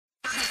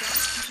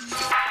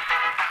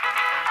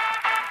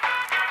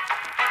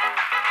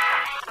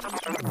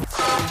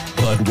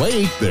But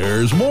wait,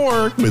 there's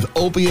more with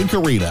Opie and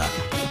Karina.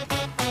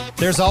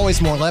 There's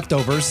always more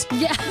leftovers.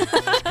 Yeah.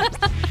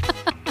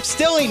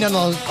 Still eating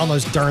on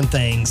those darn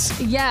things.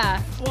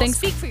 Yeah. Well,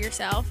 speak for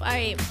yourself. I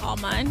ate all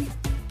mine.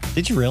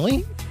 Did you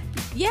really?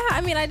 Yeah,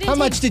 I mean, I didn't. How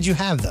much did you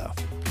have, though?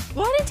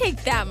 Well, I didn't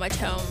take that much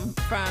home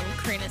from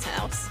Karina's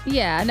house.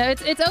 Yeah, no,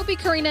 it's Opie,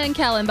 Karina, and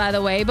Kellen, by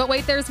the way. But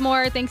wait, there's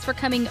more. Thanks for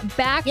coming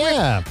back.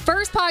 Yeah.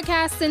 First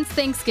podcast since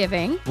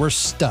Thanksgiving. We're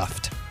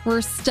stuffed.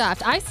 We're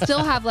stuffed. I still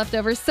have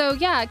leftovers. So,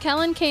 yeah,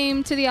 Kellen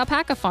came to the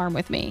alpaca farm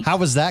with me. How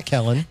was that,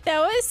 Kellen? That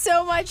was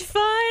so much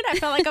fun. I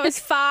felt like I was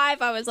 5.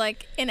 I was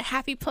like in a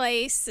happy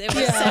place. It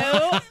was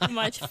so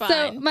much fun.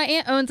 So my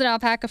aunt owns an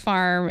alpaca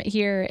farm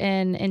here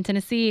in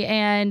Tennessee,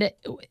 and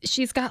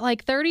she's got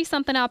like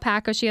 30-something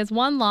alpacas. She has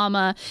 1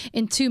 llama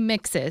and 2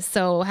 mixes,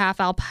 so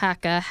half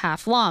alpaca,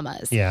 half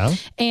llamas. Yeah.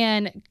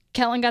 And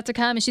Kellen got to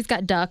come, and she's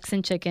got ducks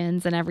and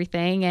chickens and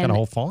everything. And Got a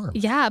whole farm.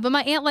 Yeah, but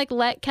my aunt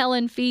let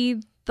Kellen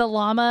feed the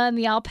llama and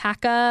the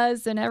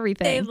alpacas and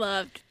everything. They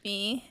loved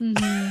me.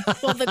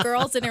 Mm-hmm. Well, the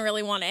girls didn't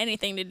really want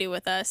anything to do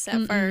with us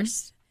at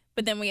first,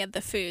 but then we had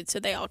the food, so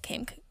they all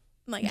came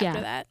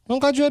after that. Well, I'm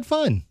glad you had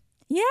fun.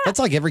 Yeah. That's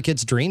like every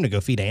kid's dream to go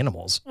feed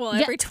animals. Well,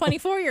 every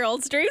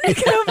 24-year-old's dream to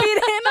go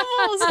feed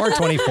animals. Or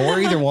 24,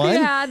 either one.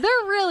 Yeah,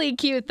 they're really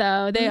cute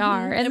though. They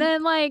are. And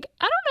then I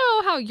don't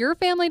know how your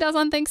family does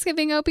on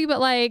Thanksgiving, Opie, but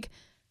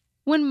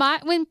whenever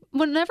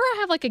I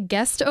have like a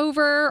guest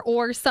over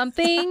or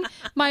something,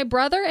 my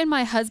brother and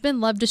my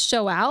husband love to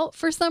show out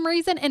for some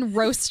reason and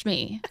roast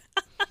me.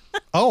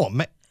 Oh,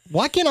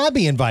 why can't I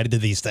be invited to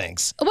these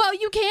things? Well,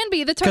 you can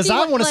be. The turkey. Because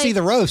I want to see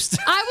the roast.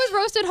 I was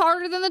roasted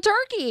harder than the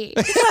turkey.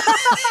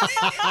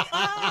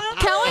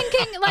 Kellen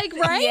can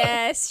right?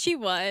 Yes, she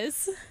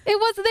was. It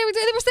was. They were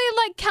saying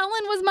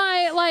Kellen was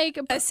my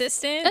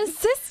assistant,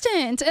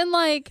 and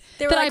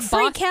they were like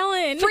free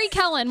Kellen. Free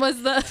Kellen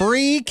was the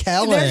Free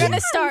Kellen. They're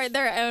gonna start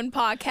their own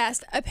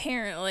podcast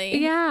apparently.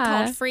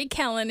 Yeah, called Free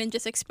Kellen, and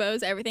just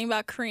expose everything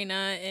about Karina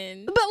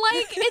and. But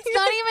it's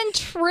not even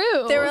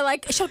true. They were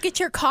like, she'll get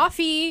your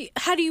coffee.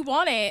 How do you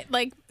want it?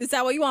 Is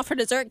that what you want for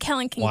dessert?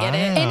 Kellen can get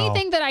it.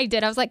 Anything that I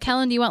did, I was like,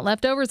 Kellen, do you want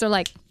leftovers? They're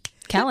like,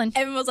 Kellen.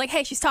 Everyone was like,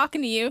 hey, she's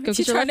talking to you. Go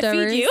she's get your trying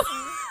to feed you.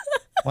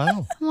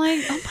 Wow. I'm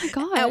like, oh my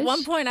gosh. At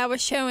one point, I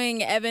was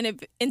showing Evan an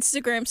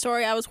Instagram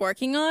story I was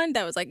working on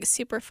that was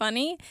super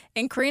funny.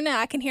 And Karina,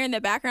 I can hear in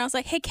the background, I was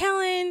like, hey,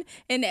 Kellen.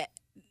 And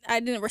I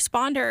didn't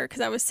respond to her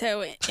because I was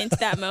so into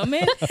that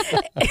moment.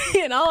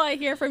 And all I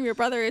hear from your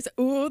brother is,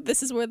 ooh,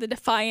 this is where the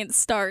defiance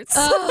starts.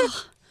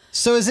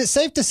 So is it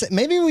safe to say,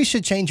 maybe we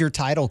should change your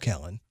title,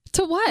 Kellen?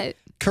 To what?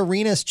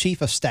 Karina's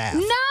chief of staff.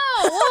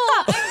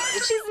 No,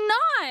 she's not.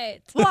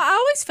 Well, I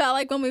always felt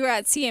like when we were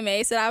at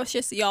CMAs that I was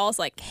just y'all's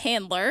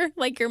handler,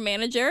 your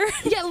manager.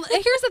 Yeah,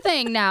 here's the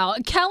thing now.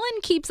 Kellen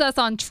keeps us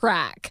on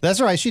track.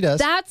 That's right, she does.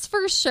 That's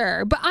for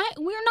sure. But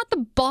we're not the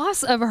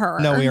boss of her.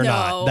 No, we are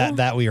not.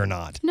 That we are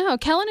not. No,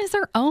 Kellen is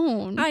her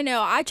own. I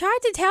know. I tried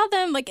to tell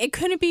them it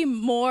couldn't be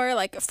more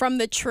from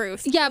the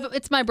truth. Yeah, but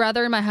it's my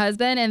brother and my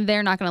husband, and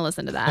they're not going to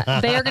listen to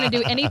that. They are going to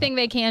do anything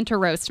they can to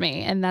roast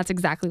me, and that's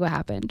exactly what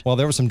happened. Well,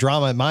 there was some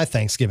drama at my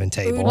Thanksgiving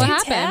table. What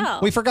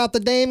happened? We forgot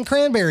the damn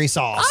cranberry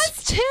sauce.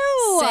 Us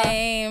too.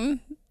 Same.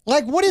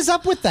 What is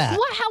up with that?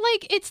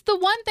 It's the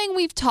one thing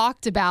we've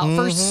talked about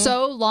for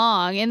so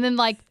long, and then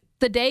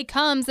the day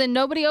comes and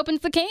nobody opens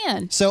the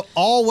can. So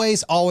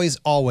always, always,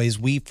 always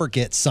we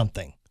forget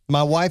something.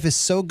 My wife is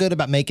so good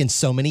about making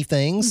so many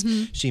things.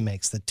 She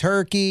makes the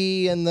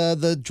turkey and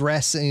the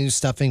dressing,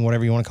 stuffing,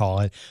 whatever you want to call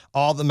it,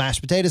 all the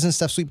mashed potatoes and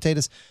stuff, sweet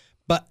potatoes.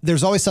 But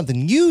there's always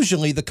something.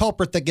 Usually the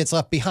culprit that gets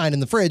left behind in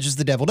the fridge is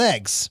the deviled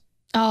eggs.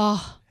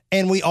 Oh.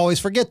 And we always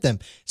forget them.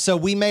 So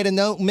we made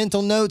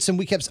mental notes, and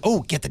we kept,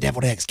 get the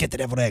deviled eggs, get the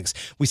deviled eggs.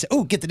 We said,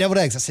 get the deviled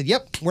eggs. I said,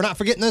 yep, we're not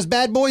forgetting those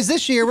bad boys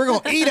this year. We're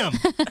going to eat them.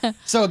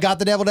 So I got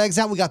the deviled eggs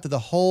out. We got through the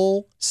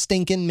whole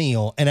stinking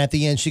meal. And at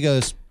the end, she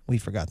goes, we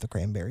forgot the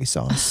cranberry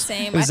sauce.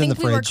 Same. I think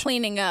we were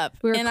cleaning up.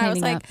 And I was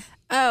like,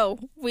 oh,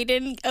 we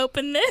didn't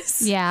open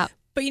this? Yeah.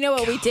 But you know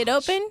what we did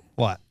open?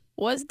 What?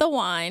 Was the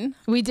wine.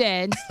 We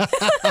did.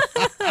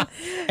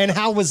 And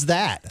how was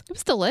that? It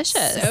was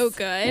delicious. So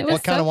good.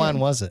 What kind of wine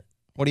was it?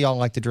 What do y'all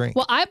like to drink?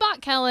 Well, I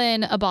bought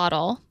Kellen a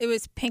bottle. It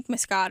was pink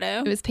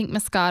Moscato. It was pink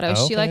Moscato.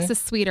 Okay. She likes a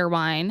sweeter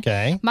wine.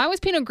 Okay. Mine was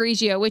Pinot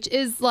Grigio, which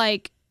is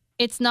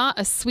it's not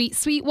a sweet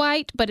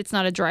white, but it's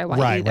not a dry white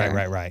either.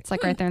 Right.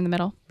 It's right there in the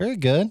middle. Very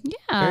good.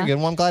 Yeah. Very good.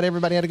 Well, I'm glad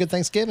everybody had a good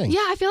Thanksgiving.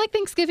 Yeah, I feel like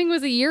Thanksgiving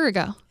was a year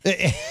ago.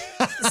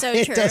 So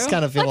It true. does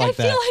kind of feel like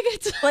that. I feel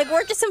like it's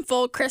we're just in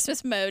full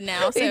Christmas mode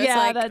now. So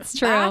Yeah, it's that's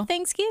true.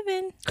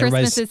 Thanksgiving.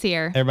 Christmas is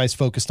here. Everybody's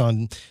focused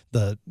on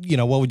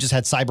we just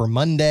had Cyber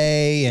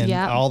Monday and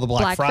Yep. all the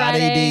Black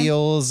Friday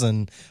deals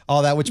and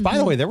all that, which, by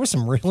the way, there were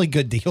some really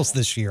good deals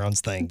this year on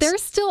things. There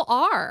still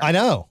are. I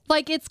know.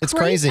 It's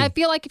crazy. I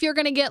feel like if you're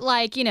going to get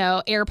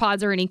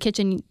AirPods or any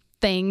kitchen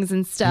things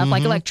and stuff,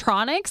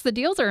 electronics, the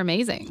deals are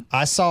amazing.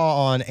 I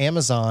saw on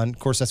Amazon, of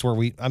course, that's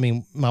where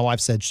my wife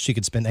said she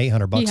could spend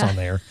 $800 on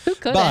there. Who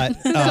couldn't?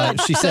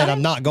 But she said,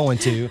 I'm not going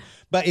to.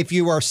 But if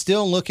you are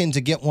still looking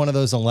to get one of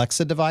those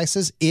Alexa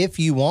devices, if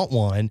you want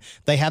one,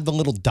 they have the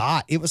little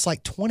dot. It was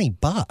like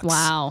 $20.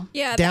 Wow.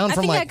 Yeah, Down I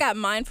from think I like- got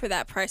mine for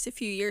that price a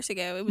few years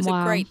ago. It was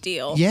Wow. a great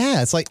deal.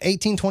 Yeah, it's like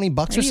 $18-20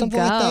 or There you something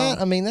like go.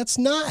 that. I mean, that's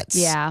nuts.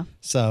 Yeah.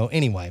 So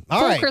anyway, all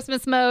Full right.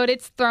 Christmas mode.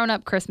 It's thrown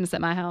up Christmas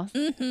at my house.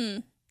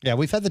 Yeah,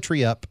 we've had the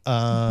tree up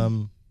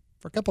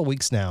for a couple of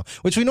weeks now,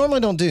 which we normally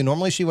don't do.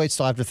 Normally she waits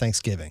till after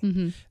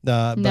Thanksgiving.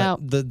 But No.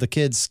 the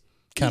kids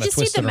You kind of just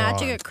see twisted the her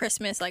magic arm. of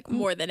Christmas like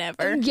more than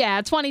ever.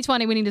 Yeah,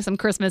 2020, we needed some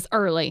Christmas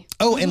early.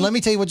 Oh, and let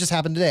me tell you what just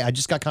happened today. I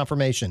just got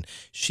confirmation.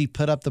 She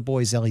put up the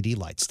boys' LED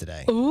lights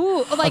today.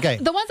 Ooh, like Okay.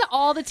 the ones that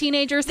all the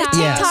teenagers have.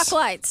 Yes. TikTok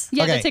lights.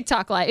 Yeah, Okay. the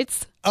TikTok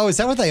lights. Oh, is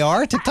that what they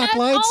are? TikTok And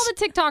lights? all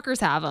the TikTokers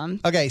have them.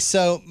 Okay,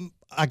 so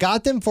I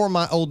got them for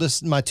my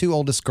two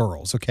oldest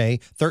girls, okay,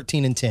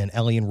 13 and 10,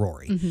 Ellie and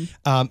Rory.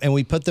 And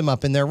we put them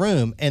up in their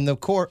room. And of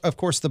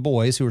course, the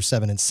boys who are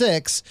 7 and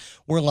 6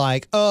 were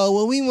like, oh,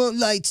 well, we want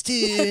lights too.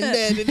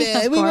 And blah,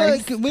 blah,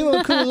 blah. we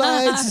want cool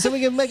lights so we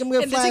can make them go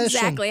And flash. that's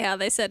exactly how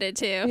they said it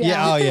too.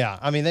 Yeah. Oh, yeah.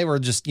 I mean, they were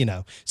just,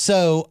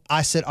 So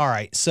I said, all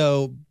right.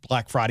 So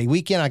Black Friday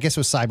weekend, I guess it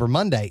was Cyber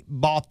Monday,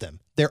 bought them.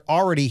 They're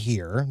already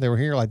here. They were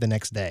here like the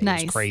next day. It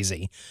Nice. was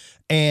crazy.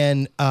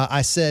 And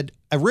I said,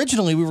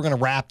 originally we were going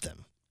to wrap them.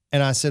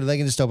 And I said, they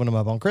can just open them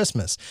up on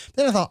Christmas.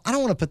 Then I thought, I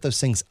don't want to put those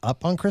things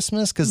up on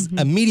Christmas because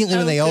immediately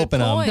when Oh, they good open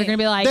them, point. They're going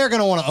to be like, they're going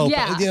to want to open,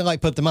 Yeah.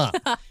 like put them up.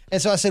 And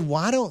so I said,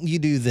 why don't you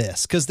do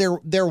this? Because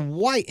they're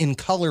white in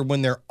color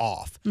when they're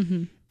off,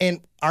 and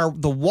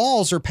the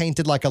walls are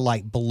painted like a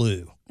light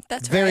blue.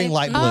 That's very right.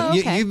 light blue. Oh,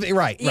 okay. You've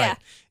right, Yeah. right.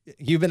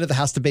 You've been at the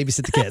house to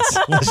babysit the kids.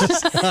 Let's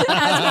just-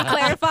 As we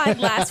clarified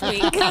last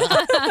week.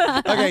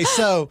 okay,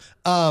 so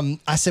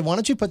I said, why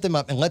don't you put them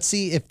up and let's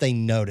see if they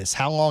notice,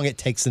 how long it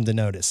takes them to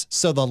notice.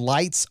 So the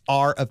lights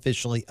are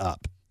officially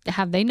up.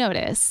 have they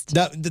noticed?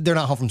 No, they're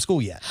not home from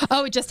school yet.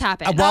 Oh, it just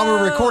happened. While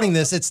we're recording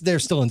this, they're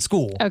still in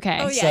school. Okay.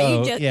 Oh yeah,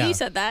 So, yeah. you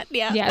said that.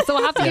 Yeah. Yeah, so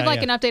we'll have to give Yeah,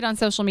 like yeah. an update on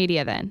social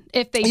media then,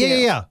 if they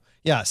do.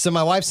 Yeah. So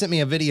my wife sent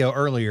me a video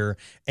earlier,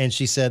 and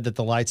she said that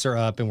the lights are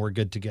up and we're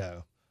good to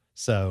go.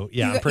 So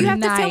yeah, I'm You pretty.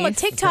 have to film a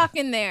Nice. TikTok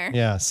in there.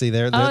 Yeah, see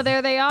there. Oh,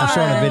 there they are. I'm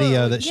showing a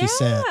video that she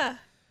sent. Yeah.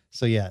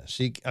 So yeah,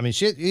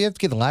 you have to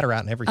get the ladder out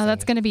and everything. Oh,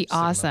 that's going to be Stick 'em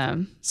up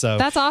awesome. there. So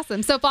That's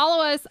awesome. So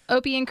follow us,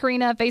 Opie and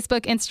Karina,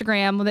 Facebook,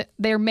 Instagram.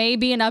 There may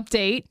be an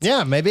update.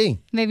 yeah, maybe.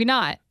 Maybe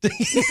not.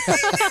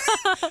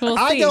 We'll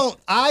I see. don't.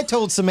 I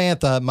told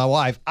Samantha, my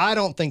wife, I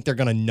don't think they're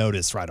going to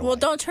notice right away. Well,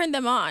 don't turn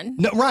them on.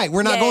 No, right.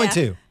 We're not Yeah, going yeah.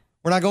 to.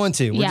 We're not going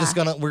to. We're Yeah. just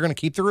we're gonna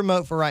keep the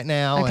remote for right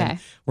now, Okay. and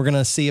we're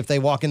gonna see if they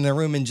walk in their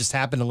room and just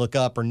happen to look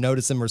up or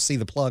notice them or see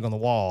the plug on the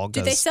wall.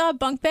 Do they still have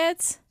bunk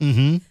beds?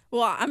 Mm-hmm.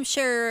 Well, I'm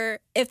sure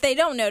if they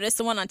don't notice,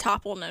 the one on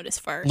top will notice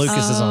first.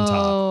 Lucas is on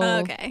top. Oh,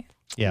 Okay.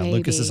 Yeah,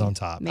 Lucas is maybe. on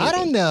top. I Maybe.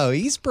 don't know.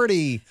 He's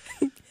pretty.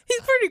 He's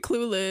pretty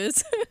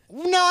clueless.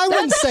 No, I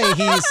wouldn't say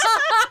he's.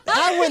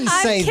 I wouldn't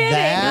say I'm kidding.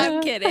 that.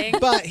 I'm kidding.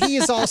 But he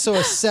is also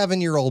a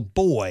 7-year-old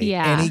boy,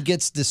 Yeah. and he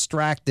gets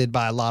distracted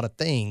by a lot of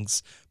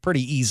things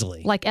pretty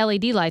easily. Like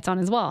LED lights on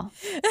his wall.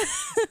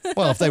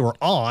 Well, if they were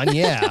on,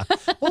 yeah.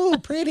 Oh,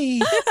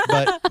 pretty.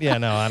 But yeah,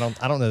 no, I don't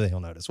know that he'll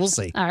notice. We'll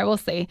see. All right, we'll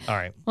see. All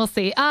right. We'll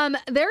see.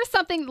 There's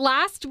something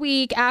last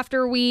week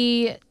after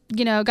we,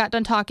 got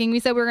done talking. We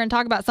said we were going to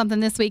talk about something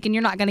this week, and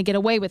you're not going to get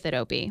away with it,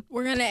 Opie.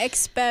 We're gonna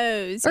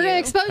expose. We're you. going to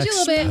expose you a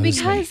little bit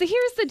Expose me. because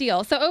here's the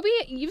deal. So, Opie,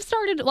 you've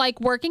started like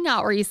working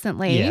out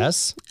recently.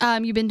 Yes.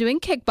 You've been doing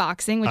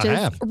kickboxing, which I is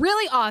have.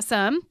 really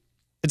awesome.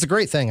 It's a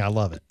great thing. I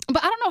love it.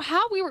 But I don't know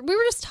how we were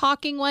just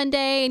talking one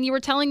day and you were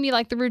telling me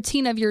like the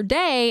routine of your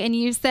day and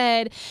you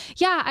said,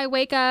 yeah, I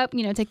wake up,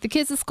 take the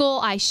kids to school,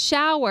 I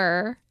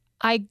shower,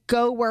 I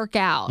go work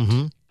out.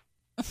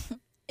 Mm-hmm.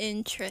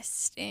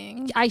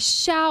 Interesting. I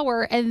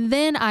shower and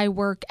then I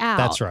work out.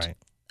 That's right.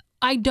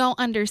 I don't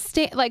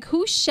understand. Like,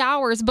 who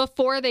showers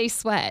before they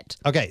sweat?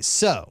 Okay,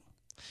 so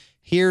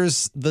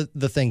here's the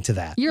thing to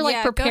that. You're like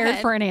Yeah, go prepared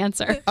ahead. for an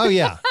answer. Oh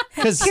yeah,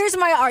 because Here's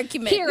my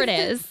argument. Here it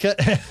is.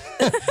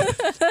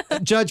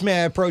 Judge, may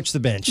I approach the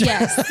bench?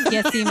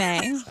 Yes, you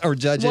may. Or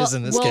judges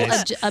in this we'll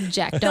case.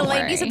 object. The Don't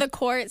ladies worry. of the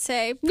court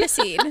say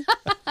proceed.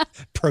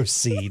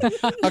 Proceed.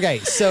 Okay,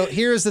 so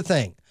here's the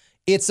thing.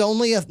 It's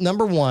only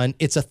number one,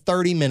 it's a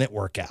 30-minute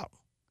workout.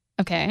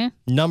 Okay.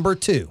 Number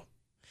two,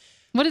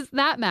 What does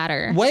that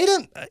matter? wait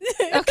a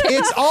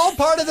It's all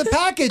part of the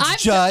package, I'm-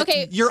 Judge.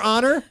 okay. Your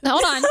Honor,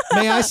 Hold on.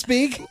 may I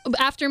speak?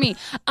 After me.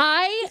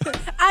 I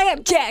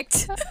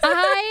object.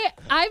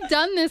 I've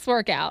done this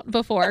workout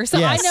before, so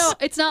Yes. I know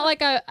it's not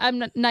like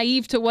I'm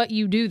naive to what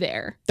you do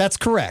there. That's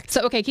correct.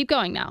 So okay, keep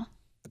going now.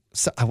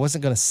 So I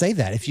wasn't going to say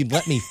that if you'd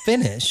let me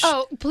finish.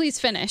 Oh, please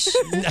finish.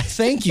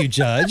 Thank you,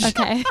 Judge.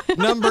 Okay.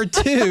 Number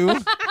two,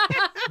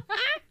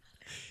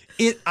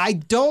 I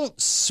don't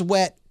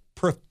sweat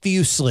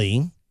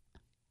profusely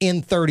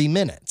in 30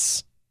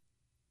 minutes.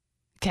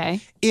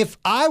 Okay. If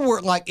I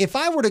were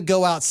to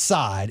go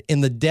outside in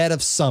the dead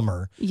of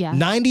summer, Yeah.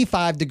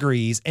 95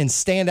 degrees, and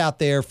stand out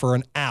there for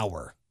an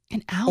hour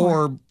An hour.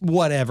 or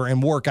whatever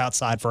and work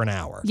outside for an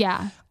hour,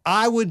 Yeah.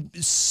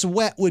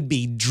 Sweat would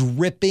be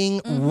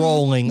dripping,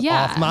 rolling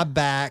Yeah. off my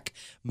back,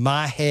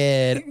 my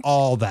head,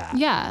 all that.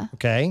 Yeah.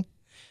 Okay.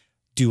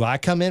 Do I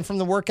come in from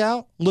the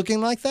workout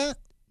looking like that?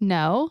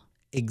 No.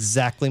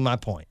 Exactly my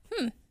point.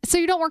 So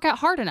you don't work out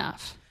hard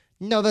enough.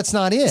 No, that's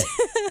not it.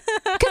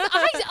 Because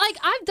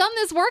I've done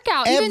this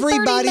workout even 30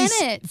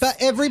 minutes. But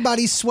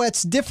everybody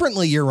sweats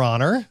differently, Your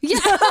Honor.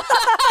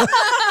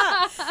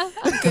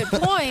 Good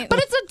point. But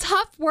it's a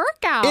tough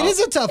workout. It is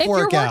a tough if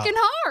workout. You're working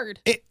hard.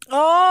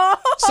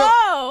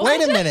 So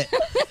wait a minute,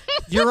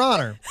 Your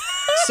Honor.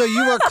 So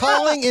you are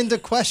calling into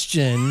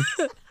question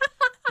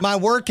my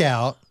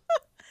workout,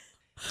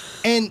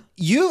 and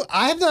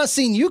I have not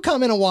seen you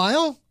come in a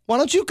while. Why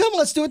don't you come?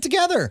 Let's do it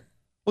together.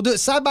 We'll do it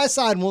side by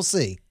side, and we'll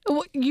see.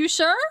 You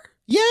sure?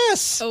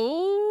 Yes.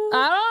 Oh.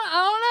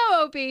 I don't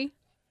know, Opie.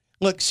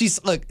 Look,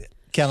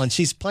 Kellen,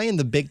 she's playing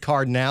the big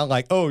card now.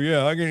 Like, oh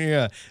yeah,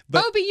 yeah.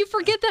 But Opie, you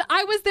forget that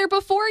I was there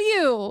before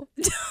you.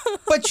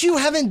 but you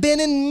haven't been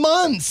in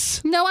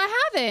months, No,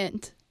 I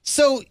haven't.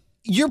 so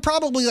you're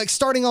probably like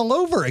starting all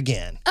over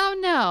again. Oh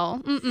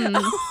no.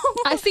 Mm-mm.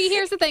 I see.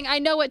 Here's the thing. I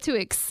know what to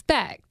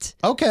expect.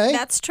 Okay.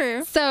 That's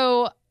true.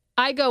 So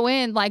I go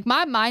in like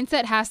my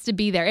mindset has to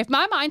be there. If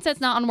my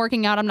mindset's not on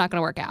working out, I'm not going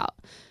to work out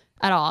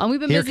at all. And we've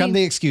been Here busy. come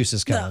the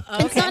excuses, Kellen.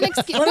 It's not an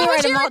excuse. Let me What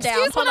was write 'em your all down.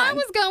 excuse when Hold I on.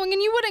 was going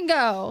and you wouldn't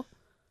go?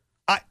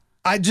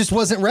 I just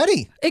wasn't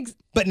ready,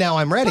 but now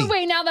I'm ready. But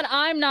wait, now that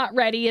I'm not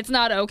ready, it's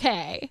not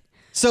okay.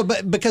 So,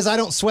 but because I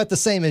don't sweat the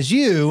same as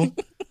you,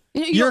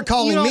 You're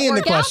calling you don't me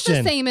into work out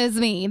question. the same as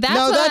me. That's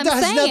no, what that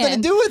I'm has saying.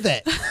 nothing to do with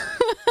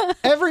it.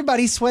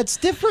 Everybody sweats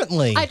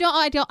differently. I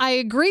don't. I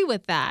agree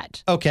with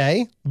that.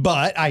 Okay,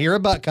 but I hear a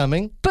butt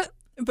coming. But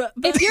But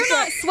if you're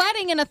not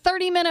sweating in a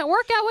 30-minute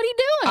workout, what are you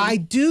doing? I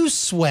do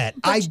sweat.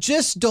 I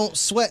just don't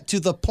sweat to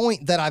the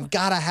point that I've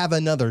got to have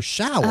another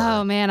shower.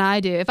 Oh man, I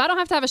do. If I don't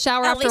have to have a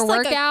shower at after least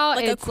workout,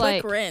 like a it's quick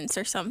like rinse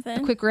or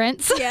something. quick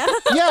rinse. Yeah.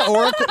 Yeah,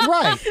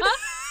 right.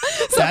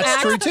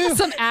 That's true too.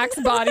 Some Axe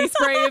body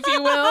spray, if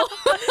you will.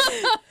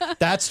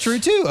 That's true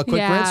too. A quick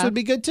Yeah. rinse would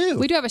be good too.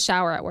 We do have a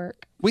shower at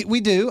work.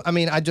 We do. I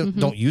mean, I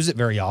don't use it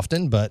very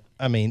often, but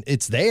I mean,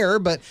 it's there,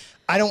 but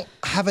I don't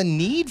have a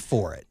need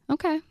for it.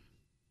 Okay.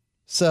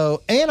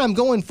 So, and I'm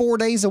going 4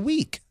 days a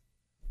week.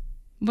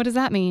 What does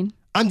that mean?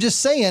 I'm just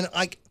saying,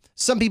 like,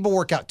 some people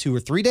work out 2 or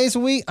 3 days a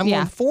week. I'm Yeah.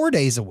 going 4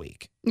 days a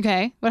week.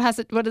 Okay. What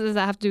does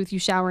that have to do with you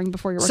showering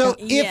before your So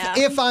workout?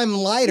 if I'm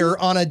lighter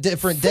on a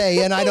different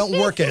day and I don't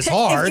work as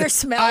hard, If your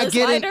smell I is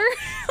get lighter.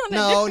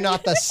 No,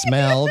 not the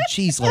smell.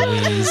 Jeez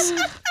Louise.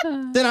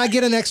 Then I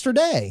get an extra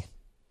day.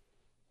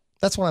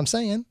 That's what I'm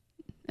saying.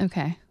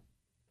 Okay.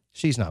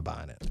 She's not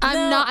buying it.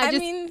 I'm not. I just.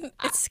 mean,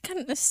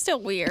 it's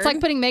still weird. It's like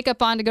putting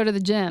makeup on to go to the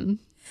gym.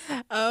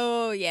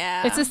 oh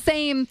yeah. It's the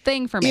same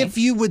thing for me. If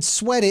you would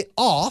sweat it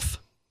off,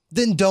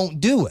 then don't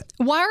do it.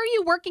 Why are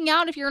you working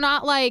out if you're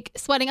not like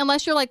sweating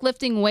unless you're like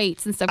lifting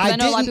weights and stuff? Because I I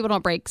know a lot of didn't- people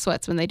don't break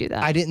sweats when they do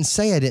that. I didn't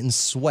say I didn't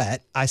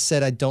sweat. I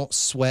said I don't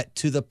sweat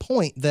to the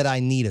point that I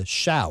need a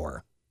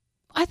shower.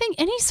 I think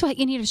any sweat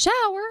you need a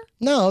shower.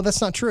 No,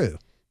 that's not true.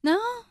 No,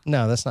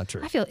 No, that's not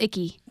true. I feel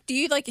icky. Do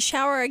you like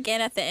shower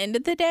again at the end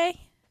of the day?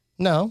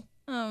 No.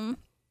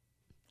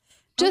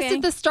 Just Okay.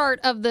 at the start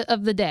of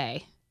the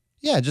day.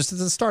 Yeah, just at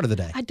the start of the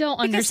day. I don't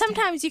Because understand.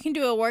 sometimes you can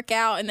do a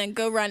workout and then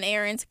go run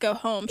errands, go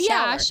home, shower.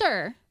 Yeah,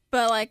 sure.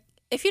 But like,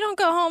 if you don't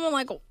go home and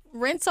like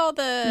rinse all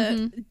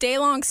the day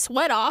long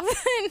sweat off,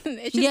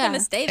 it's just Yeah.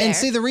 gonna stay there. And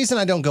see, the reason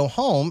I don't go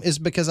home is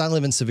because I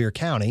live in Sevier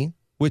County,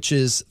 which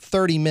is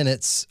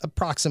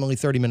approximately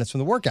 30 minutes from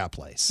the workout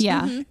place.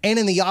 Yeah. And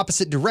in the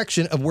opposite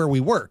direction of where we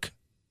work.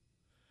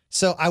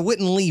 So I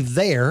wouldn't leave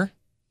there,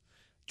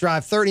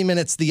 drive 30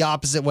 minutes the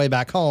opposite way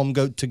back home,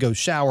 go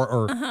shower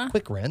or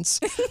quick rinse,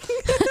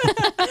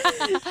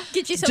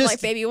 Get you some just-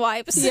 like baby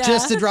wipes.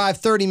 just to drive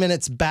 30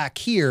 minutes back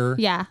here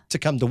Yeah. to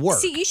come to work.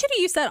 See, you should have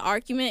used that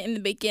argument in the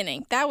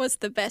beginning. That was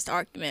the best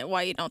argument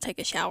why you don't take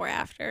a shower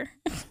after.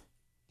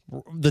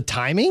 The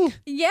timing?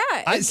 Yeah.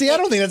 I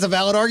don't think that's a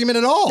valid argument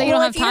at all. So you don't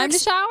Well, have if you're time to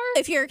ex- shower?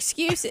 If your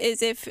excuse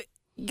is if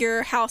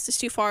your house is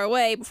too far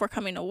away before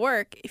coming to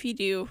work, if you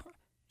do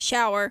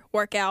shower,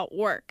 work out,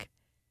 work,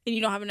 and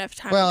you don't have enough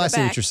time Well, to go I see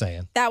back, what you're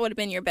saying. that would have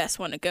been your best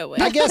one to go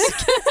with. I guess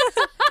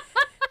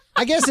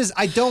is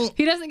I don't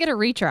He doesn't get a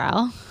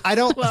retrial.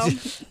 Well,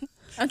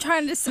 I'm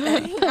trying to say.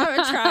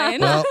 I'm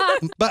trying. well,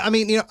 but I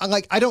mean,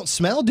 like I don't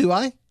smell, do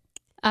I?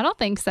 I don't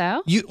think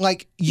so. You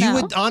No.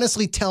 would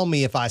honestly tell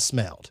me if I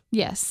smelled.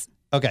 Yes.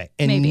 Okay,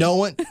 and Maybe. no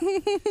one.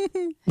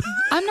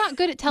 I'm not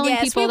good at telling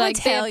Yes, people we would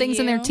like they have tell things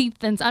in their you. teeth.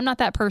 And I'm not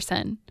that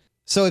person.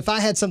 So if I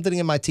had something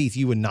in my teeth,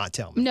 you would not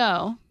tell me.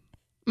 No.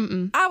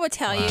 Mm-mm. I would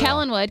tell you.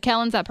 Kellen would.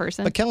 Kellen's that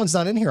person. But Kellen's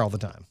not in here all the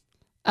time.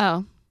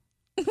 Oh.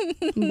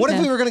 What if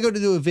No. we were going to go to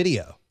do a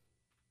video?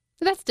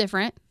 That's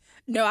different.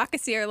 No, I could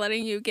see her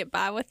letting you get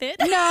by with it.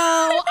 No,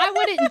 I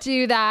wouldn't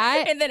do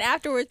that. And then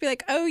afterwards be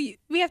like, oh,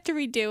 we have to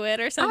redo it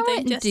or I something.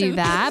 wouldn't just do to-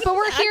 that. But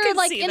we're I here could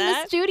like see in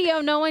that. the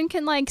studio. No one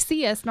can like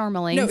see us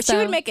normally. No, she so-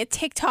 would make a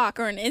TikTok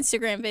or an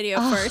Instagram video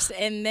Ugh. first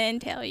and then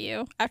tell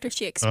you after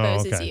she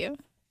exposes okay. you.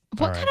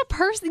 What kind of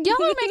person? Y'all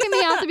are making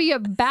me out to be a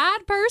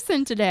bad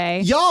person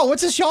today. Y'all,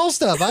 what's this y'all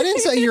stuff? I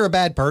didn't say you're a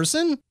bad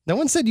person. No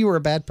one said you were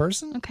a bad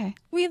person. Okay.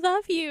 We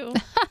love you.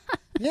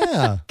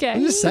 Yeah. Okay.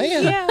 I'm just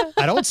saying. Yeah.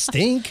 I don't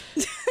stink.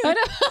 I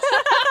know.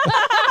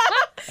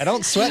 I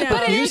don't sweat No,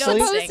 But it is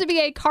profusely. supposed to be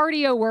a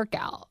cardio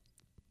workout.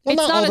 Well,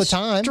 It's not all a the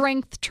time.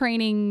 strength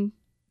training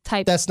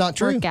type That's not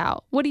true.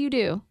 workout. What do you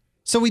do?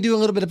 So we do a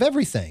little bit of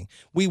everything.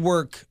 We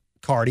work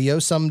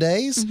cardio some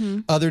days.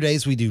 Other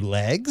days we do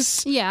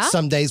legs. Yeah.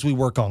 Some days we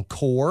work on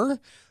core.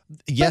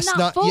 Yes, but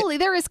not fully.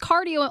 There is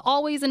cardio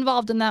always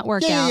involved in that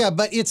workout. Yeah,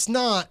 but it's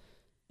not.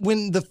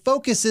 When the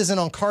focus isn't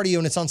on cardio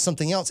and it's on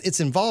something else, it's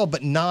involved,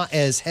 but not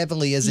as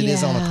heavily as it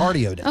is on a Yeah.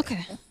 cardio day.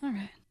 Okay. All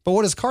right. But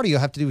what does cardio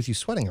have to do with you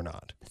sweating or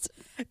not?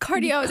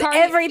 Cardio has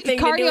everything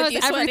to do Cardio with you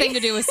has everything sweating. to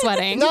do with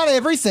sweating. Not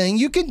everything.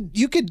 You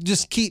could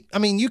just keep. I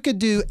mean, you could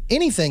do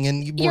anything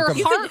and you Your work.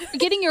 heart,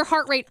 getting your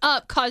heart rate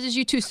up causes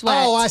you to sweat.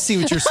 Oh, I see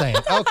what you're saying.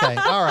 Okay.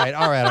 All right.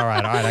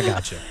 I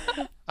got you.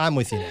 I'm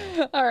with you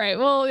now. All right.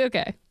 Well,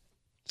 okay.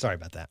 Sorry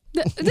about that.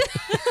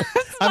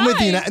 I'm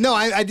with you now. No,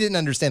 I didn't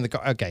understand the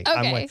car. Okay.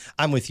 Okay.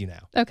 I'm with you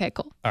now. Okay,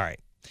 cool. All right.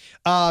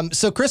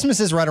 So Christmas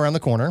is right around the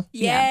corner.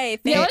 Yay!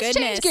 Thank Yeah, let's goodness.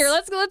 change gear.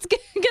 Let's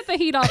get the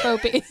heat off,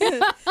 Opie.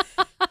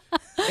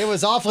 It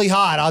was awfully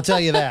hot, I'll tell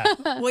you that.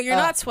 Well, you're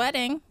not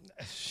sweating.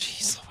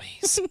 Jeez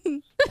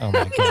Louise. Oh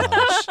my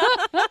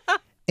gosh.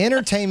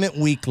 Entertainment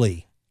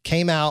Weekly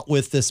came out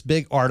with this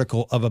big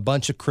article of a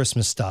bunch of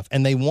Christmas stuff,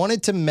 and they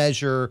wanted to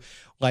measure,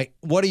 like,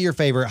 what are your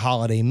favorite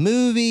holiday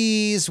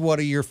movies? What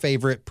are your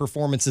favorite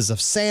performances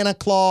of Santa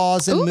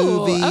Claus in Ooh,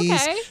 movies?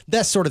 okay.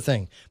 That sort of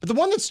thing. But the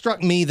one that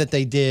struck me that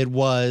they did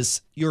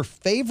was your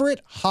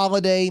favorite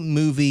holiday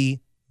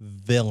movie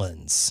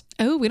villains.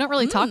 Oh, we don't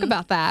really talk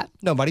about that.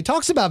 Nobody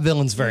talks about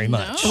villains very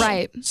much.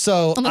 Right.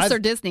 So, Unless they're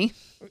Disney.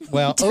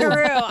 well, True.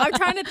 oh, I'm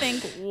trying to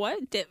think what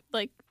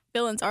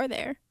villains are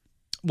there.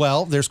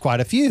 well, there's quite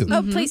a few.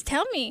 Oh, please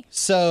tell me.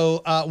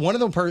 So one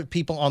of the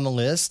people on the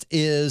list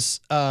is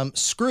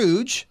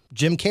Scrooge,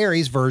 Jim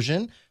Carrey's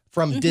version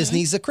from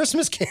Disney's A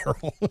Christmas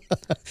Carol.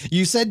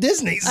 You said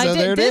Disney, so I did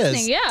there it Disney,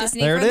 is. yeah.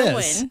 Disney There for it the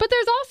is. win. But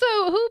there's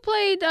also who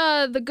played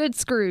the good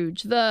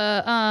Scrooge?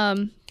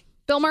 The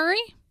Bill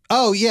Murray?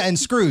 Oh, yeah, and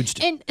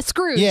Scrooged. And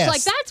Scrooge. Yes.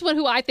 Like that's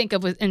who I think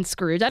of in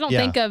Scrooge. I don't Yeah.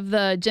 think of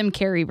the Jim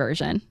Carrey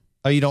version.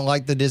 Oh, you don't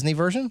like the Disney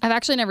version? I've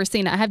actually never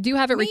seen it. I do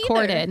have it Me either.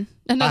 recorded.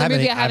 Another haven't-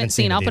 movie I I haven't haven't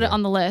seen seen. it I'll put it either.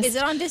 on the list. Is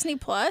it on Disney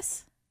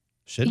Plus?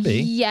 Should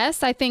be.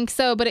 Yes, I think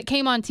so. But it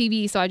came on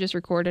TV, so I just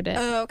recorded it.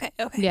 Oh, okay.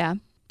 Okay. Yeah.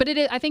 But it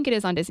is, I think it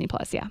is on Disney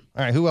Plus, yeah.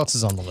 All right, who else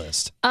is on the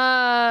list?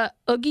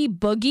 Oogie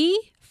Boogie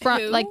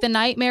from Who? like The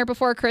Nightmare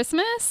Before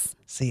Christmas.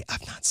 See,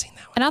 I've not seen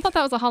that one. And I thought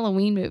that was a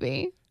Halloween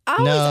movie. I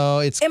always, No,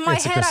 it's in my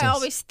it's a head, I Christmas.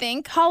 always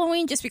think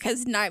Halloween just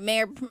because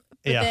Nightmare. But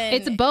Yeah. then,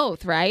 It's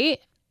both, right?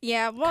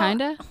 yeah, well,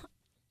 Kinda.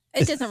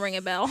 It doesn't ring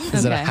a bell.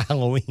 Is it a Okay.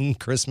 Halloween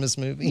Christmas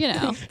movie? You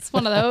know, it's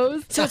one of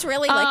those. So it's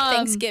really like Um,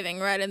 Thanksgiving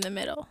right in the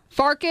middle.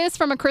 Farkus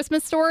from A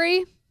Christmas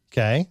Story.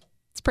 Okay.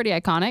 It's pretty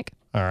iconic.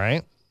 All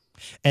right.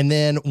 And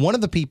then one of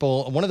the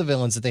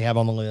villains that they have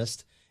on the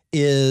list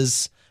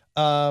is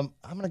I'm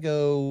gonna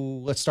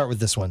go. Let's start with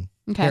this one.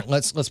 Okay. Here,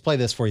 let's play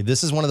this for you.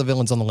 This is one of the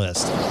villains on the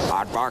list.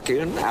 Aardvark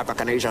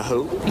Abacanesia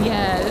who?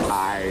 Yes.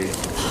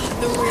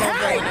 The real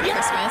villain of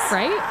Christmas.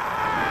 Right?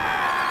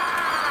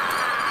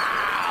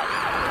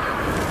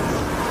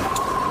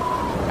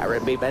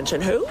 Araby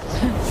Benson who?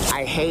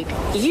 I hate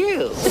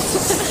you.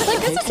 Like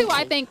this is who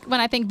I think when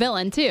I think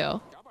villain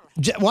too.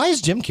 Why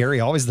is Jim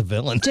Carrey always the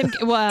villain?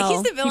 Well,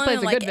 He's the villain he plays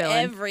in a like good villain.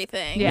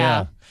 everything.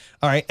 Yeah.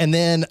 All right. And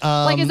then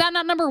Like, is that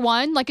not number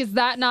one? Like, is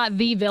that not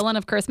the villain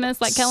of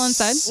Christmas, like Kellen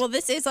said? Well,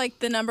 this is like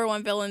the number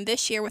one villain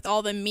this year with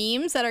all the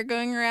memes that are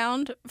going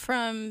around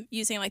from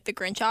using like the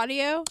Grinch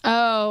audio.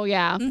 Oh,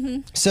 yeah.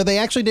 so they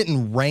actually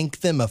didn't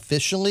rank them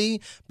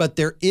officially, but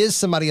there is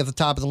somebody at the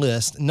top of the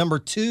list. Number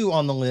 2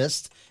 on the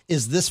list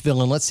is this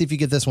villain. Let's see if you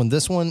get this one.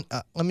 This one,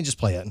 let me just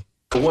play it.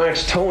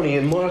 Wax Tony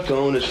and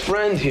Marco and his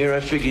friend here. I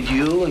figured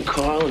you and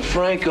Carl and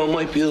Franco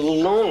might be a little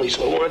lonely,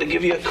 so I wanted to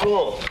give you a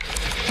call.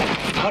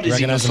 How does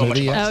he know Recognize the so much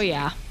movie yet? Oh,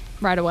 yeah.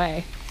 Right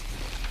away.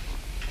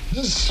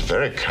 This is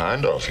very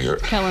kind of you.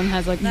 Kellen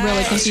has a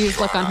really confused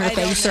look on her I don't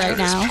face know. right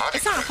now.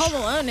 It's not Home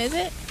Alone, is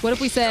it? What if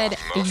we said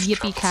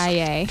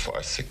yippee-ki-yay? For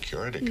a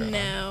security guard.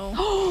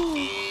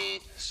 No.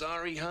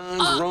 Sorry,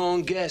 Hans,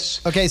 wrong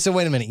guess. Okay, so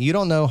wait a minute. You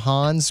don't know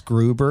Hans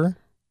Gruber?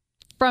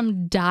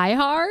 From Die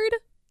Hard?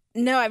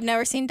 No, I've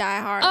never seen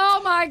Die Hard.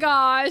 Oh, my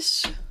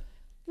gosh.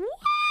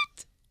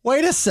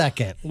 Wait a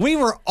second. We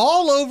were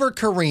all over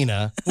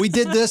Karina. We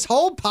did this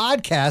whole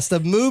podcast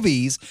of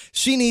movies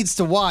she needs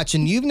to watch,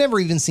 and you've never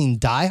even seen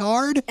Die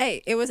Hard?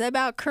 Hey, it was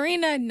about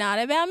Karina, not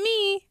about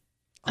me.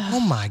 Oh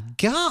my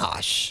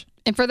gosh.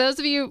 And for those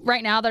of you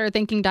right now that are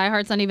thinking Die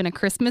Hard's not even a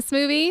Christmas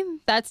movie,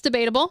 that's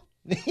debatable.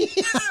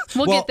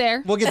 We'll get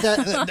there. We'll get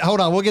that.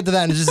 Hold on. We'll get to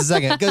that in just a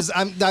second because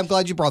I'm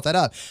glad you brought that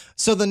up.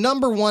 So the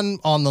number 1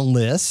 on the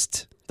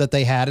list that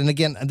they had, and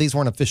again, these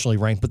weren't officially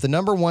ranked, but the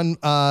number 1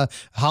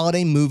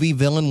 holiday movie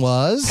villain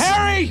was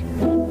Harry!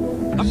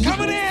 I'm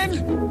coming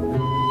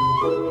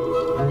in!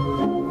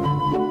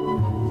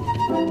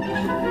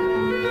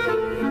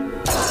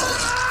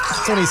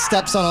 That's when he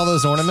steps on all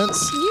those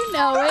ornaments. You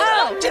know it.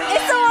 Oh, it's the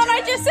one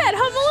I just said,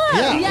 Home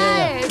Alone.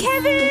 Yeah. Yes.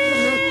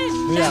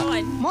 Kevin. Yeah. That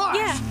one. Marv.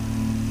 Yeah.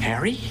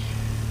 Harry?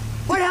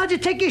 Why the hell did you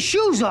take your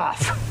shoes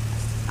off?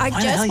 I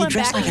Why the hell just you went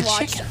dressed back like and a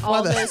watched chicken?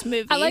 all those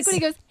movies. I like when he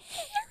goes,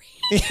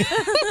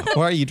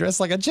 Why are you dressed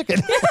like a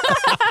chicken?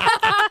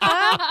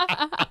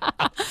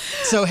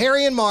 So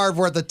Harry and Marv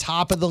were at the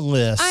top of the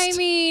list. I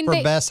mean, for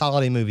they- best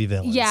holiday movie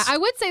villains. yeah, I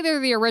would say they're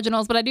the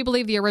originals, but I do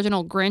believe the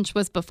original Grinch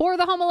was before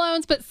the Home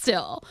Alones, but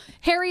still,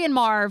 Harry and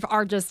Marv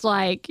are just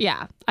like,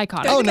 yeah,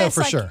 iconic. They're Oh, the no, best,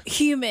 for like, sure.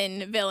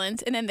 human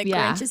villains, and then the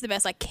Yeah. Grinch is the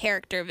best like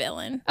character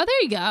villain. Oh,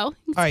 there you go. You can All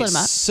split right. them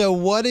up. So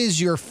what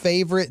is your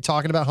favorite,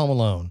 talking about Home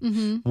Alone,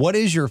 Mm-hmm. what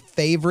is your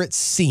favorite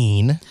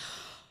scene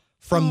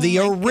from the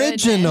my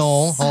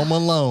original goodness. Home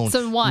Alone?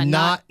 So one,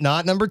 Not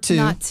number two.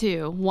 Not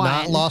two, one.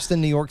 Not Lost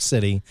in New York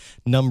City.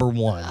 Number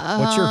one.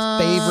 What's your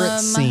favorite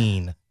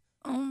scene?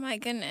 Oh my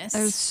goodness.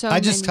 There's so I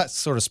just many.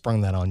 sort of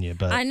sprung that on you,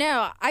 but I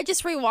know. I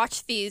just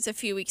rewatched these a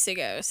few weeks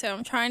ago, so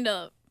I'm trying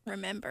to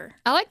remember.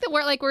 I like the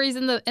where he's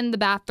in the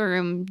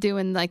bathroom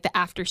doing like the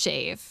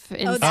aftershave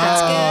and Oh, stuff.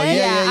 that's good.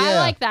 yeah. I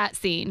like that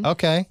scene.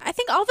 okay. I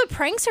think all the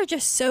pranks are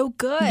just so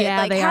good. Yeah,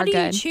 like, they how are do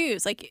good. you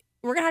choose? Like,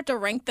 we're gonna have to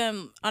rank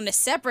them on a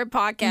separate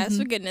podcast. Mm-hmm.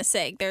 For goodness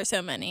sake, there's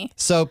so many.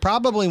 So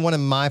probably one of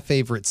my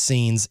favorite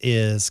scenes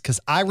is because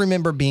I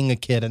remember being a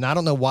kid, and I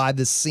don't know why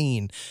this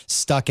scene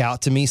stuck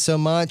out to me so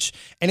much.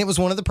 And it was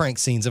one of the prank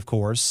scenes, of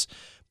course,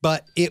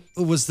 but it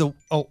was the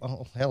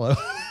hello.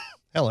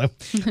 Hello.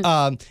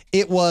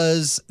 It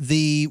was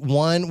the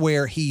one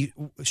where he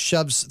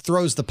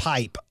throws the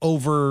pipe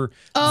over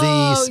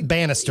the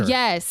banister.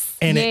 Yes.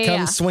 And Yeah, it yeah,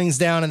 comes, swings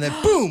down, and then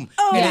boom,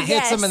 and yeah. it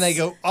hits them, and they Yes.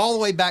 go all the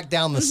way back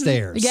down the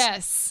stairs. yeah.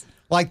 Yes.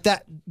 Like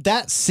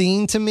that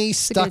scene to me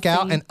stuck good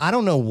out, scene. and I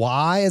don't know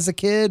why as a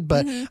kid,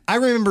 but I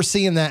remember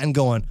seeing that and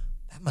going,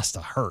 that must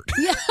have hurt.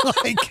 Yeah.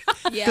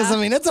 Because I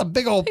mean, it's a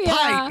big old Yeah.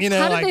 pipe, you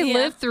know. How did like, they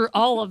live through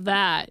all of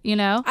that, you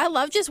know? I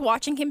love just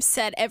watching him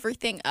set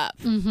everything up.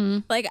 Mm-hmm.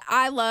 Like,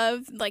 I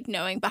love like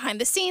knowing behind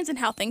the scenes and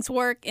how things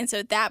work, and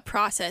so that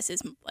process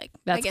is like I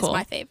That's guess cool.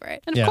 my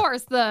favorite. And of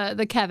course,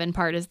 the Kevin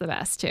part is the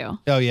best too.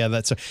 Oh yeah,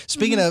 that's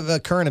speaking of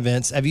current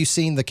events. Have you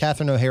seen the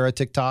Catherine O'Hara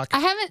TikTok? I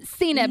haven't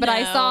seen it, but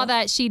I No. saw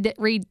that she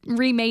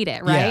remade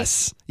it, right?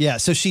 Yes, yeah.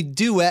 So she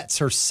duets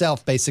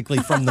herself basically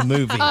from the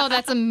movie. Oh,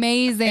 that's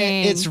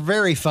amazing. It's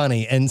very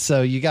funny, and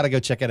so you got to go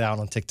check it out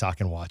on TikTok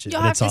and watch it.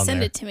 You'll but have it's to on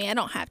send there. it to me. I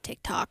don't have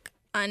TikTok.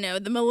 I know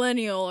the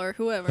millennial or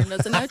whoever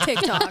doesn't know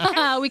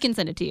TikTok. we can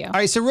send it to you. All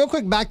right, so real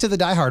quick, back to the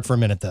Die Hard for a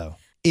minute, though.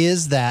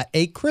 Is that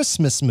a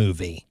Christmas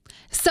movie?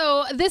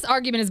 So this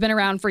argument has been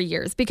around for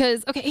years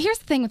because, okay, here's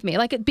the thing with me.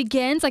 Like, it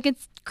begins, like,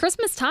 it's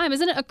Christmas time.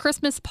 Isn't it a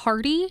Christmas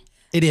party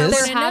It is.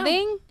 they're I know.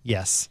 having?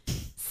 Yes.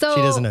 So,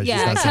 She doesn't know. She's Yeah,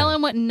 not saying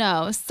Kellen wouldn't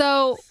know.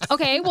 So,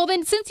 okay, well,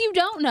 then since you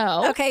don't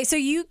know, Okay, so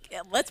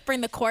let's bring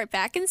the court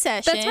back in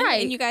session. That's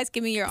right. And you guys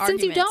give me your since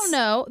arguments. you don't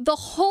know, the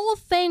whole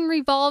thing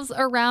revolves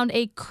around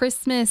a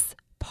Christmas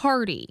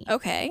party.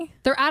 Okay.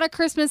 They're at a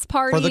Christmas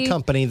party. For the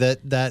company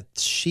that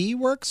she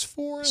works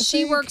for. I she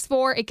think? works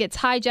for. It gets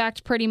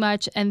hijacked pretty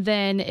much, and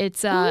then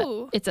it's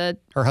Ooh.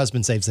 Her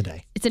husband saves the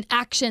day. it's an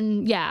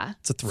action,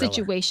 It's a thriller.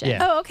 situation.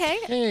 Yeah. Oh, okay.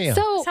 Yeah.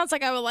 So Sounds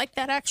like I would like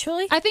that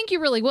actually. I think you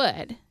really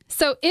would.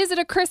 So is it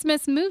a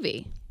Christmas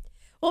movie?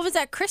 Well, if it's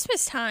at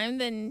Christmas time,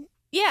 then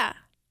yeah.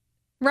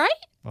 Right?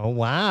 Oh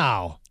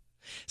wow.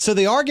 So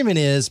the argument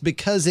is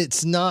because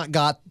it's not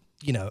got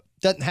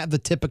doesn't have the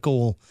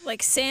typical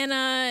Like Santa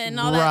and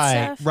all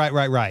that stuff. Right.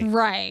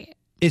 Right.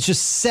 It's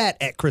just set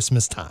at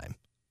Christmas time.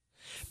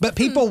 But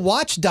people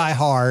watch Die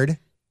Hard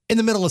in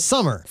the middle of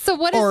summer. So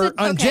what is or it-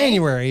 on okay.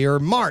 January or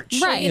March.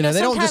 Right. You know,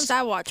 they don't sometimes just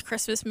I watch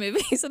Christmas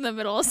movies in the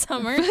middle of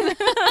summer.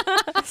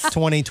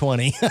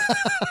 2020.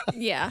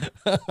 yeah.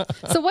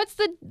 So what's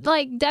the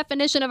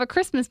definition of a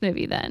Christmas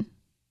movie then?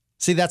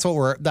 See,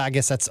 I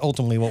guess that's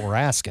ultimately what we're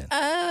asking.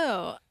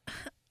 Oh,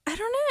 I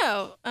don't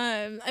know.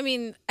 I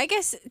mean, I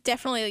guess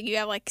definitely you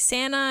have like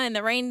Santa and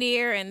the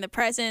reindeer and the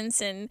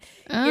presents and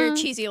your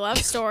cheesy love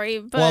story.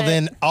 But Well,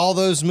 then all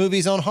those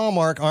movies on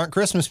Hallmark aren't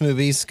Christmas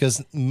movies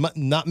because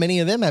not many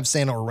of them have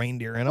Santa or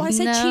reindeer in them. well, I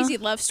said No. cheesy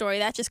love story.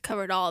 That just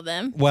covered all of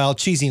them. Well,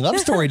 Cheesy Love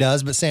Story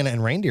does, but Santa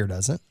and Reindeer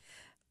doesn't.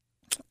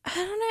 I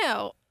don't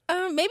know.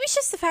 Maybe it's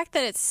just the fact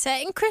that it's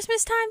set in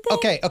Christmas time. Thing.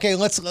 Okay.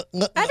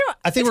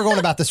 I think we're going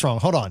about this wrong.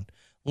 Hold on.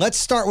 Let's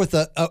start with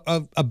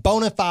a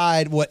bona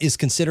fide what is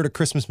considered a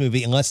Christmas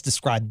movie, and let's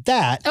describe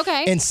that.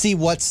 Okay. And see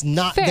what's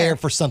not Fair. there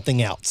for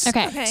something else.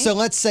 Okay. So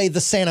let's say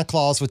the Santa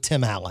Claus with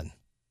Tim Allen.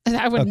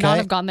 I would Okay. not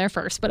have gone there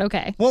first, but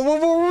okay. Well,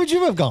 where would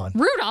you have gone?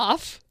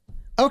 Rudolph.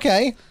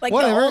 Okay. Like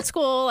whatever. the old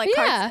school, like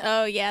Yeah.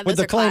 oh yeah, with those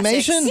the are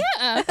classics. claymation?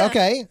 Yeah.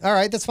 Okay. All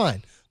right. That's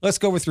fine. Let's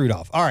go with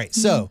Rudolph. All right.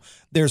 So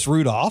there's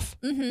Rudolph.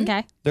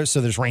 Okay.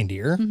 There's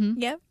reindeer.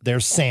 Yep.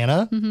 There's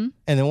Santa. And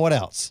then what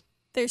else?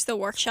 There's the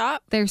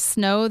workshop. There's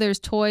snow, there's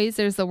toys,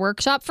 there's the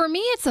workshop. For me,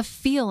 it's a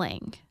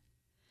feeling.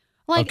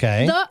 Like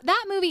Okay.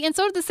 that movie, and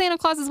so did the Santa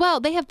Claus as well.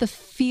 They have the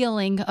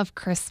feeling of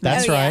Christmas,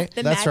 That's oh, yeah, right.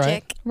 The That's magic.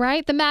 right.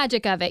 right? The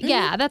magic of it.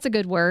 Yeah, that's a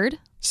good word.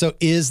 So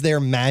is there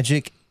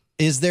magic?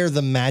 Is there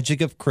the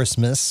magic of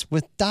Christmas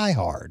with Die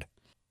Hard?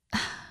 I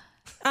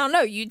don't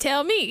know. You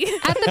tell me.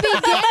 At the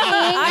beginning,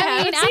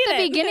 haven't at seen the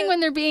it. beginning when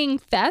they're being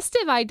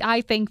festive,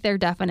 I think there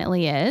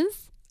definitely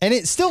is. And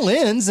it still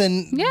ends,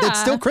 and Yeah. it's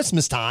still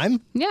Christmas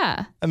time.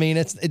 Yeah. I mean,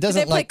 it Do they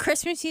doesn't play like.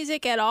 Christmas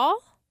music at all?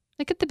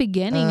 Like at the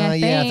beginning, I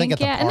think. yeah, I think at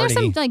the And there's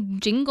some party. like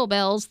jingle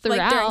bells throughout.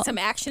 Like during some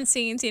action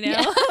scenes, you know? Yeah.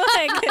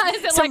 like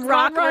Is it some like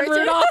rock Run, Run,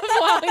 version. Rudolph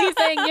while he's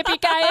saying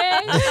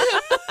yippee-ki-yay?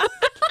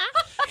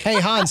 Hey,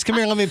 Hans, come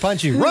here. Let me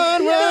punch you.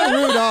 Run, run,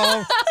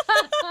 Rudolph.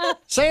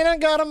 Santa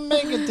gotta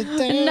make it to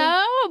town.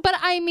 No, but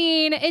I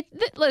mean,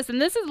 listen,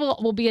 this is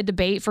will be a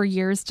debate for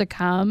years to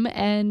come,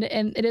 and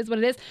it is what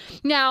it is.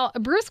 Now,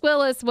 Bruce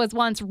Willis was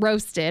once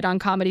roasted on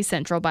Comedy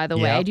Central, by the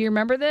way. Yep. Do you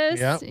remember this?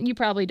 Yep. You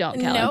probably don't,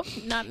 Kelly. Nope,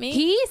 not me.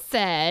 He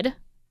said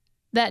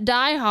that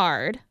Die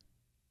Hard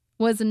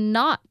was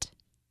not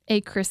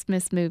a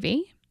Christmas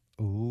movie.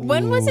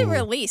 When was it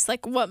released?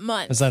 Like what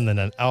month? It's on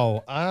the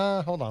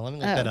hold on. Let me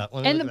look that up.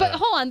 Let me look But that up.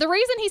 hold on, the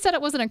reason he said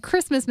it wasn't a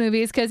Christmas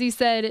movie is because he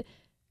said,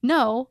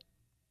 no,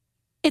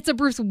 it's a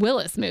Bruce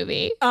Willis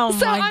movie. Oh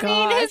so, my I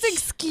mean, his gosh.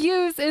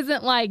 excuse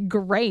isn't like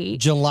great.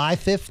 July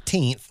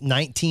 15th,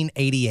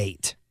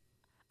 1988.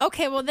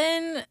 Okay, well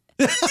then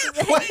Then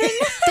what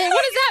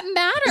does that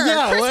matter?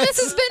 Yeah, Christmas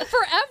let's- has been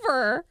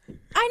forever.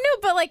 I know,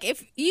 but like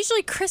if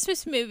usually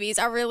Christmas movies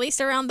are released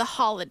around the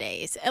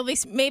holidays, at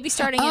least maybe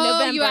starting in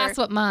November. You asked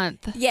what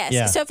month. Yes.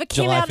 Yeah, So if it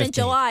came July out in 15th.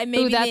 July,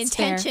 maybe the that's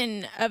fair.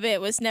 intention of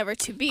it was never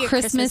to be a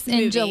Christmas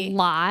movie. in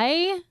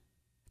July?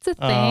 It's a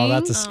thing. Oh,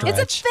 that's a stretch.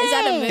 It's a thing. Is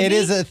that a movie? It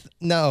is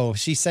no.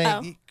 She's saying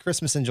Oh.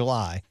 Christmas in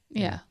July.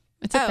 Yeah,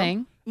 it's a Oh.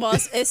 thing. Well,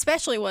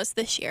 especially was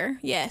this year.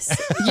 Yes.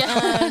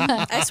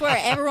 Yeah. I swear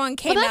everyone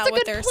came But that's out a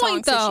with good their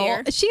point, songs though. this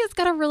year. She has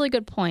got a really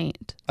good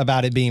point.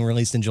 About it being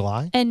released in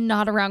July. And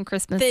not around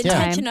Christmas The time.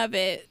 intention of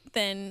it,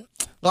 then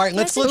All right,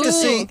 let's That's look to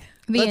see. interesting.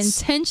 The let's-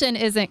 intention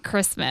isn't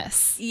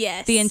Christmas.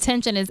 yes. The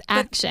intention is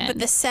action. But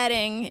the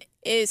setting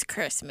is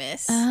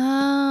Christmas.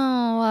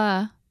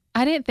 Oh,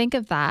 I didn't think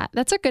of that.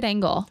 That's a good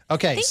angle.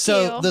 Okay, Thank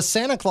so you. the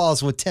Santa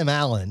Claus with Tim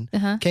Allen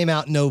Uh-huh. came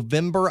out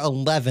November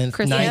 11th,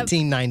 Christmas.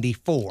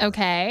 1994.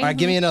 Okay. All right,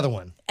 give me another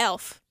one.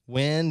 Elf.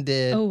 When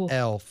did Oh.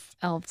 Elf?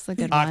 Elf's a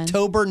good one.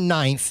 October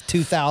 9th,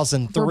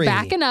 2003. We're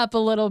backing up a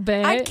little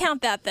bit. I'd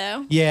count that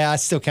though. Yeah, I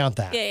still count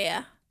that.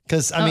 Yeah.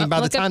 Because, I mean, by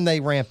the look up- time they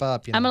ramp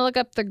up, you know. I'm going to look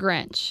up the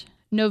Grinch.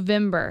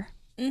 November.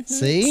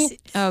 See?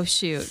 Oh,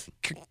 shoot.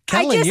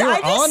 Kellen, you're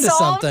I just on to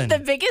solved something. the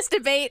biggest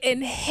debate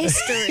in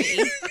history.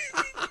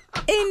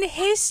 in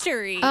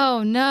history.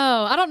 Oh,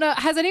 no. I don't know.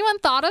 Has anyone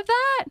thought of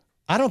that?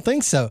 I don't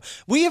think so.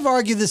 We have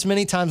argued this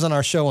many times on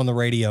our show on the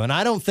radio, and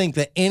I don't think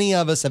that any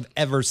of us have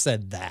ever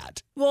said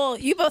that. Well,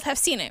 you both have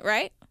seen it,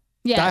 right?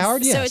 Yes. Die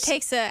Hard, yes. So it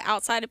takes an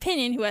outside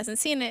opinion who hasn't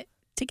seen it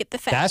to get the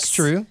facts. That's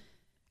true.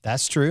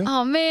 That's true.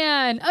 Oh,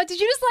 man. Oh, did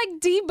you just like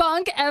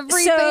debunk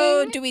everything?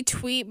 So do we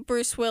tweet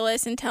Bruce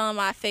Willis and tell him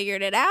I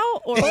figured it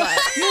out, or what?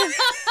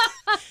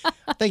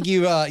 I think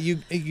you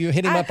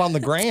hit him up on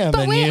the gram,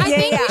 But and wait, you. I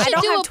think Yeah, we I should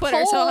don't do have a Twitter,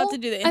 poll. so I'll have to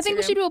do the I think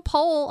we Instagram. should do a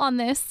poll on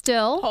this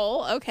still.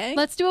 Poll, okay.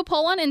 Let's do a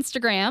poll on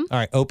Instagram. All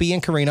right, Opie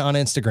and Karina on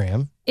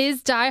Instagram.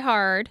 Is Die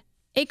Hard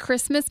a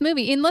Christmas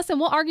movie? And listen,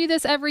 we'll argue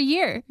this every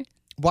year.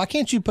 Why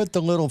can't you put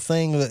the little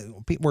thing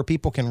where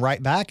people can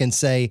write back and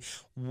say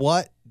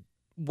what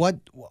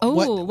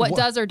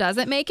does or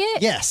doesn't make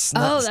it? Yes,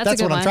 Oh, that's a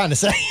good what I'm one. trying to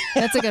say.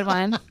 That's a good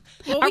one.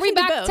 Well, Are we can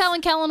do back both.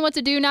 telling Kellen what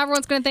to do? Now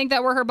everyone's going to think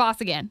that we're her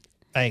boss again.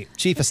 Hey,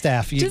 chief of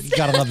staff, you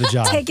gotta love the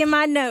job. Taking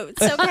my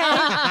notes, okay?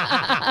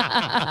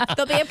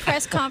 There'll be a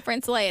press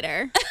conference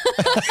later.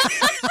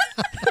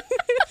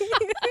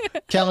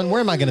 Kellen, where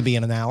am I going to be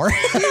in an hour?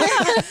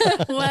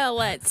 Well,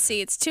 let's see.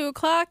 It's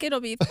 2:00. It'll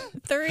be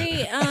 3.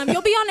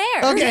 You'll be on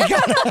air. Okay,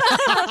 got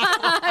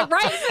it.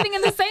 Right? Sitting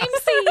in the same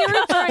seat you're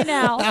in right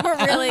now.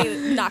 We're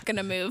really not going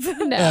to move.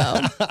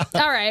 No.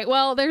 All right.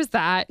 Well, there's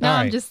that. Now All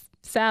I'm right. just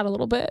sad a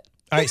little bit.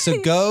 All right,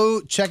 so go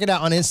check it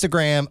out on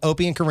Instagram,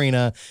 Opie and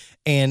Karina,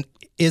 and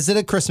is it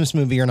a Christmas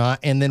movie or not?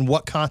 And then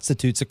what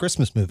constitutes a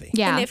Christmas movie?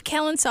 Yeah. And if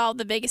Kellen solved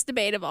the biggest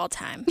debate of all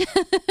time.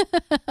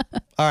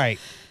 All right,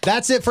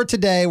 that's it for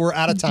today. We're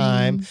out of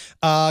time.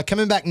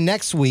 Coming back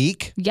next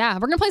week. Yeah.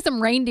 We're going to play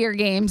some reindeer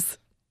games.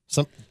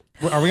 Are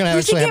we going to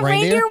We should actually get have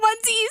reindeer?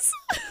 onesies.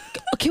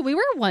 Can we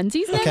wear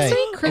onesies Okay, next week?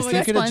 if Christmas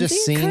you could have just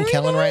onesies? seen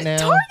Kellen right now.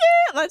 Target.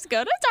 Let's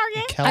go to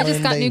Target. Kellen, I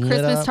just got they new lit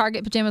Christmas up.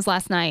 Target pajamas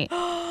last night.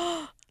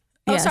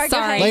 Oh, sorry, go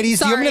ahead. Ladies,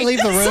 do you want me to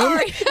leave the room?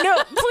 Sorry.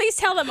 No, please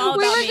tell them all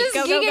We about were me. just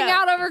Go, geeking go, go.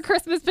 out over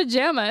Christmas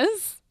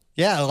pajamas.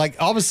 Yeah, like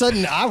all of a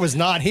sudden I was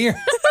not here.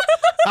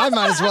 I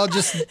might as well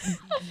just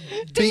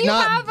Do you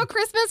have a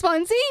Christmas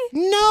onesie?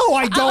 No,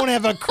 I don't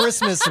have a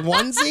Christmas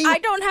onesie. I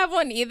don't have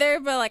one either,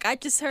 but like I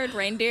just heard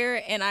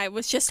reindeer and I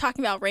was just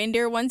talking about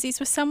reindeer onesies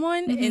with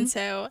someone, and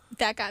so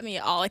that got me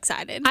all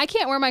excited. I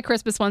can't wear my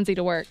Christmas onesie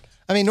to work.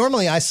 I mean,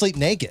 normally I sleep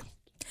naked.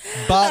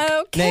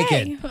 Buck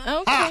naked.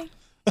 Okay.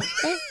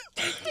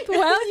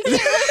 Well, you can't.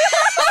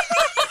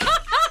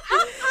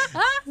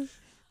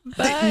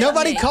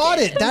 Nobody naked. caught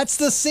it. That's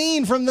the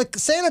scene from the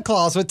Santa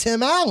Claus with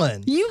Tim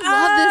Allen. You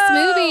love this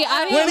movie.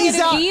 I didn't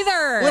get it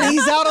either. When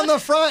he's out on the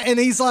front and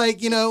he's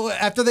like,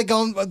 after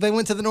they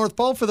went to the North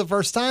Pole for the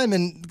first time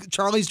and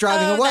Charlie's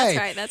driving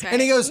away. That's right.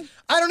 And he goes,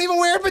 I don't even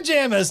wear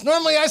pajamas.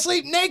 Normally I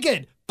sleep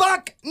naked.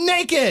 Buck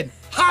naked.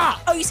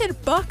 Ha! Oh, you said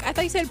buck? I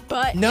thought you said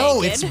butt. No,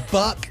 naked. it's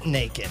buck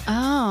naked.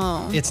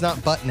 Oh. It's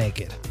not butt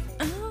naked.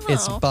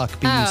 It's buck,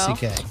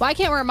 B-U-C-K. Well, I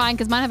can't wear mine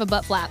because mine have a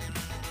butt flap.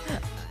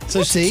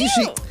 So see,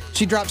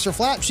 she drops her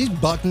flap. She's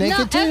buck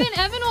naked too.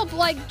 Evan will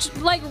like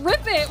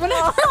rip it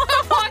whenever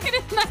I'm walking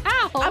in the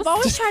house. I've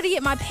always tried to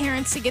get my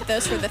parents to get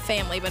those for the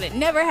family, but it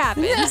never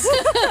happens.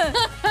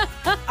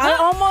 I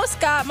almost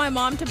got my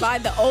mom to buy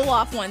the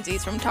Olaf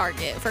onesies from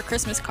Target for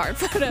Christmas card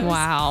photos.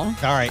 Wow. All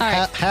right.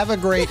 Have a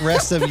great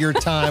rest of your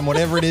time,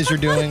 whatever it is you're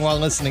doing while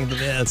listening to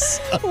this.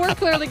 We're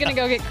clearly going to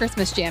go get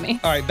Christmas jammy.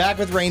 All right. Back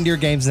with Reindeer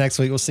Games next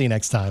week. We'll see you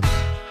next time.